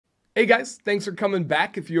Hey guys, thanks for coming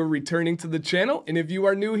back if you're returning to the channel, and if you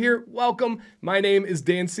are new here, welcome. My name is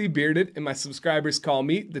DanCBearded, and my subscribers call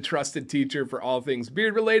me the trusted teacher for all things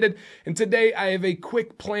beard related, and today I have a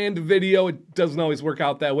quick planned video. It doesn't always work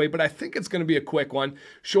out that way, but I think it's going to be a quick one,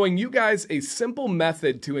 showing you guys a simple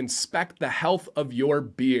method to inspect the health of your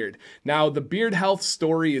beard. Now, the beard health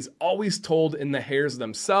story is always told in the hairs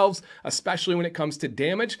themselves, especially when it comes to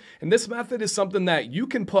damage, and this method is something that you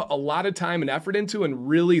can put a lot of time and effort into and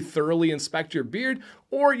really thoroughly inspect your beard,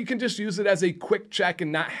 or you can just use it as a quick check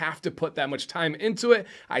and not have to put that much time into it.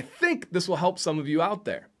 I think this will help some of you out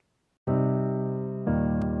there.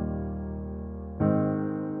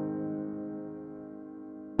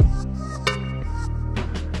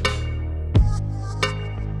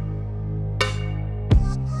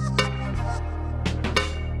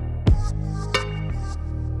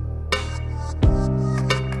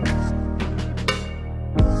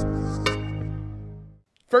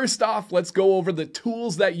 First off, let's go over the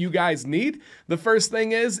tools that you guys need. The first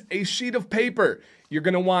thing is a sheet of paper. You're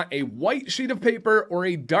going to want a white sheet of paper or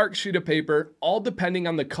a dark sheet of paper, all depending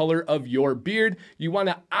on the color of your beard. You want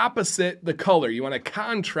to opposite the color. You want to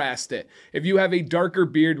contrast it. If you have a darker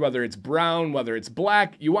beard, whether it's brown, whether it's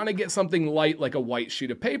black, you want to get something light like a white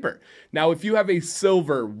sheet of paper. Now, if you have a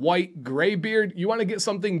silver, white, gray beard, you want to get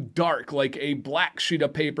something dark like a black sheet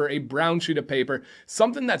of paper, a brown sheet of paper,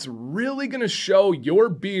 something that's really going to show your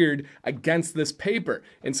beard against this paper.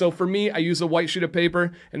 And so for me, I use a white sheet of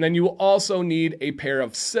paper, and then you will also need a pair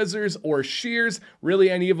of scissors or shears.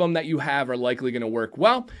 Really, any of them that you have are likely going to work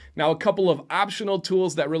well. Now, a couple of optional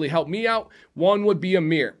tools that really help me out. One would be a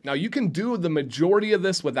mirror. Now, you can do the majority of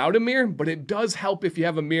this without a mirror, but it does help if you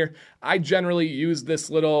have a mirror. I generally use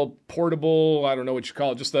this little portable, I don't know what you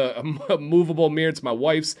call it, just a movable mirror. It's my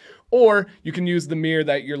wife's. Or you can use the mirror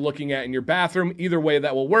that you're looking at in your bathroom. Either way,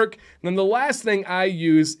 that will work. And then the last thing I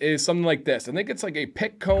use is something like this. I think it's like a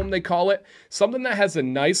pick comb, they call it. Something that has a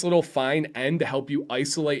nice little fine end to help you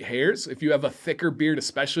isolate hairs. If you have a thicker beard,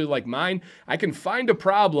 especially like mine, I can find a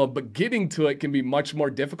problem, but getting to it can be much more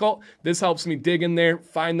difficult. This helps me dig in there,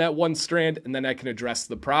 find that one strand, and then I can address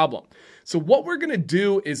the problem. So what we're going to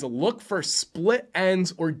do is look for split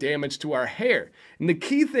ends or damage to our hair. And the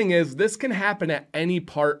key thing is this can happen at any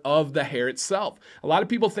part of the hair itself. A lot of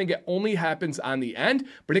people think it only happens on the end,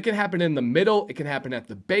 but it can happen in the middle, it can happen at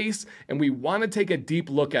the base, and we want to take a deep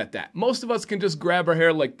look at that. Most of us can just grab our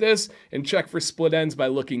hair like this and check for split ends by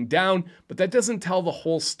looking down, but that doesn't tell the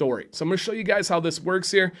whole story. So I'm going to show you guys how this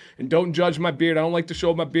works here, and don't judge my beard. I don't like to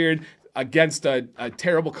show my beard against a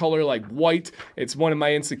terrible color like white. It's one of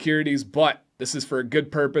my insecurities, but this is for a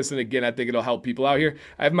good purpose, and again, I think it'll help people out here.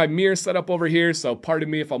 I have my mirror set up over here, so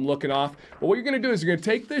pardon me if I'm looking off. But what you're going to do is you're going to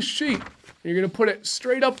take this sheet, and you're going to put it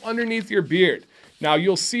straight up underneath your beard. Now,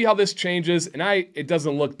 you'll see how this changes, and it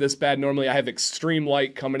doesn't look this bad. Normally, I have extreme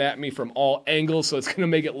light coming at me from all angles, so it's going to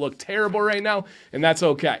make it look terrible right now, and that's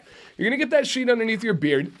okay. You're going to get that sheet underneath your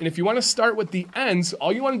beard, and if you want to start with the ends,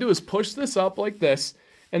 all you want to do is push this up like this,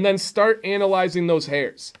 and then start analyzing those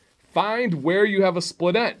hairs. Find where you have a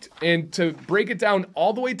split end. And to break it down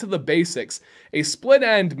all the way to the basics, a split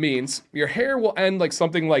end means your hair will end like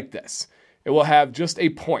something like this. It will have just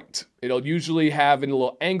a point. It'll usually have a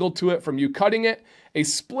little angle to it from you cutting it. A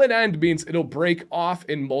split end means it'll break off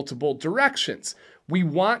in multiple directions. We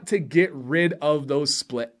want to get rid of those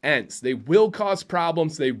split ends. They will cause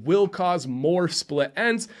problems. They will cause more split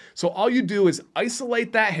ends. So all you do is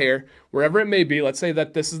isolate that hair wherever it may be. Let's say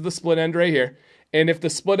that this is the split end right here. And if the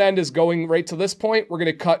split end is going right to this point, we're going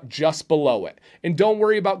to cut just below it. And don't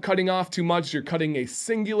worry about cutting off too much. You're cutting a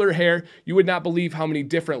singular hair. You would not believe how many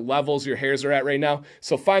different levels your hairs are at right now.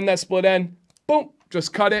 So find that split end, boom,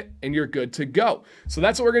 just cut it, and you're good to go. So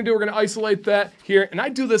that's what we're going to do. We're going to isolate that here. And I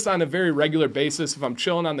do this on a very regular basis. If I'm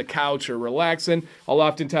chilling on the couch or relaxing, I'll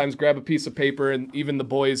oftentimes grab a piece of paper, and even the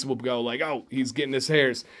boys will go like, oh, he's getting his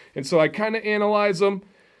hairs. And so I kind of analyze them.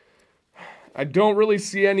 I don't really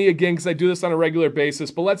see any, again, because I do this on a regular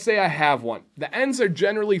basis, but let's say I have one. The ends are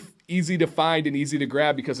generally easy to find and easy to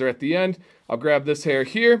grab because they're at the end. I'll grab this hair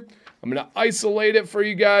here. I'm going to isolate it for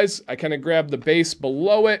you guys. I kind of grab the base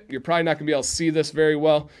below it. You're probably not going to be able to see this very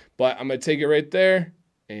well, but I'm going to take it right there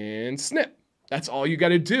and snip. That's all you got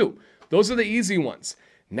to do. Those are the easy ones.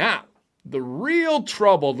 Now, the real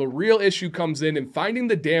trouble, the real issue comes in finding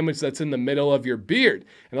the damage that's in the middle of your beard.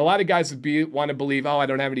 And a lot of guys would want to believe, oh, I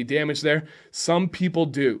don't have any damage there. Some people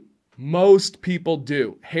do. Most people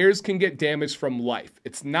do. Hairs can get damaged from life.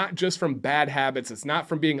 It's not just from bad habits. It's not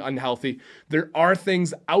from being unhealthy. There are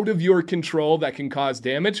things out of your control that can cause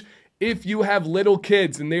damage. If you have little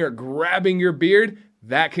kids and they are grabbing your beard,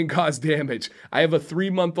 that can cause damage. I have a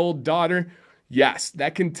 3-month-old daughter. yes,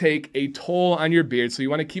 that can take a toll on your beard. So you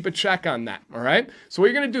want to keep a check on that. All right. So what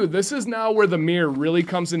you're going to do, this is now where the mirror really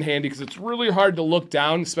comes in handy because it's really hard to look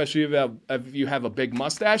down, especially if you have a big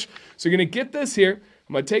mustache. So you're going to get this here.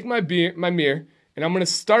 I'm going to take my mirror and I'm going to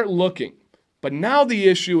start looking. But now the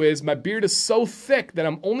issue is my beard is so thick that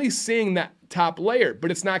I'm only seeing that top layer,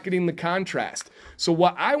 but it's not getting the contrast. So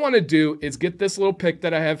what I want to do is get this little pick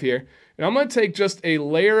that I have here, and I'm going to take just a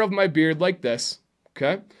layer of my beard like this,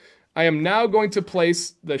 okay? I am now going to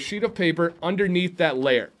place the sheet of paper underneath that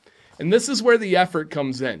layer. And this is where the effort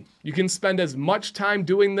comes in. You can spend as much time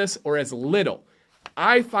doing this or as little.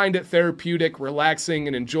 I find it therapeutic, relaxing,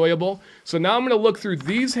 and enjoyable. So now I'm going to look through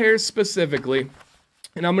these hairs specifically,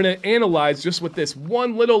 and I'm going to analyze just with this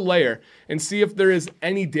one little layer and see if there is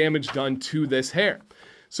any damage done to this hair.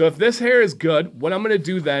 So if this hair is good, what I'm going to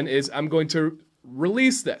do then is I'm going to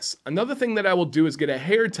release this. Another thing that I will do is get a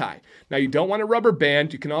hair tie. Now you don't want a rubber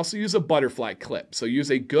band. You can also use a butterfly clip. So use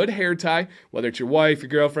a good hair tie, whether it's your wife, your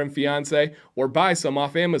girlfriend, fiance, or buy some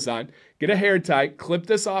off Amazon. Get a hair tie, clip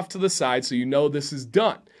this off to the side so you know this is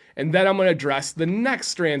done. And then I'm going to address the next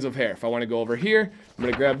strands of hair. If I want to go over here, I'm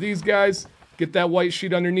going to grab these guys, get that white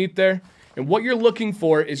sheet underneath there. And what you're looking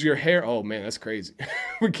for is your hair. Oh man, that's crazy.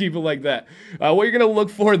 We keep it like that. What you're going to look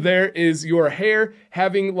for there is your hair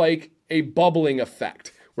having like a bubbling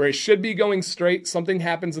effect where it should be going straight. Something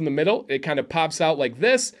happens in the middle. It kind of pops out like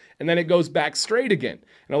this, and then it goes back straight again.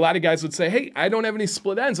 And a lot of guys would say, hey, I don't have any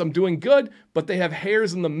split ends. I'm doing good, but they have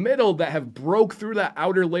hairs in the middle that have broke through that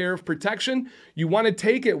outer layer of protection. You want to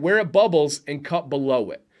take it where it bubbles and cut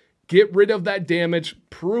below it. Get rid of that damage,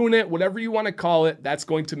 prune it, whatever you want to call it. That's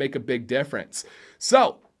going to make a big difference.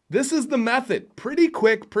 So this is the method. Pretty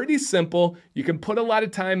quick, pretty simple. You can put a lot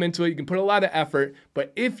of time into it. You can put a lot of effort.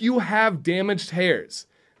 But if you have damaged hairs,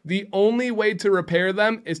 the only way to repair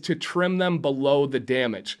them is to trim them below the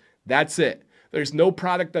damage. That's it. There's no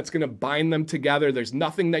product that's going to bind them together. There's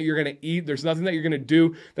nothing that you're going to eat. There's nothing that you're going to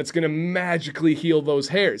do that's going to magically heal those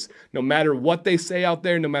hairs. No matter what they say out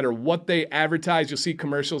there, no matter what they advertise, you'll see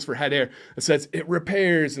commercials for head hair that says it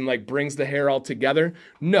repairs and like brings the hair all together.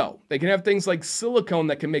 No, they can have things like silicone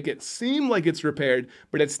that can make it seem like it's repaired,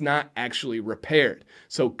 but it's not actually repaired.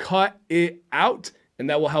 So cut it out, and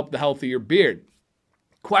that will help the health of your beard.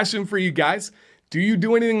 Question for you guys. Do you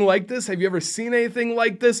do anything like this? Have you ever seen anything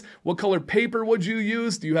like this? What color paper would you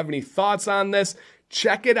use? Do you have any thoughts on this?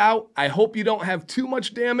 Check it out. I hope you don't have too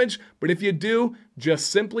much damage, but if you do,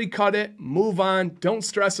 just simply cut it, move on. Don't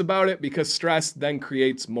stress about it because stress then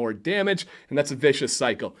creates more damage, and that's a vicious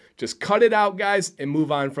cycle. Just cut it out, guys, and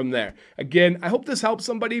move on from there. Again, I hope this helps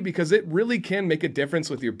somebody because it really can make a difference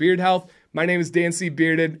with your beard health. My name is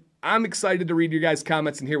DanCBearded. I'm excited to read your guys'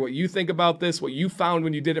 comments and hear what you think about this, what you found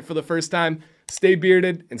when you did it for the first time. Stay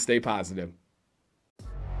bearded and stay positive.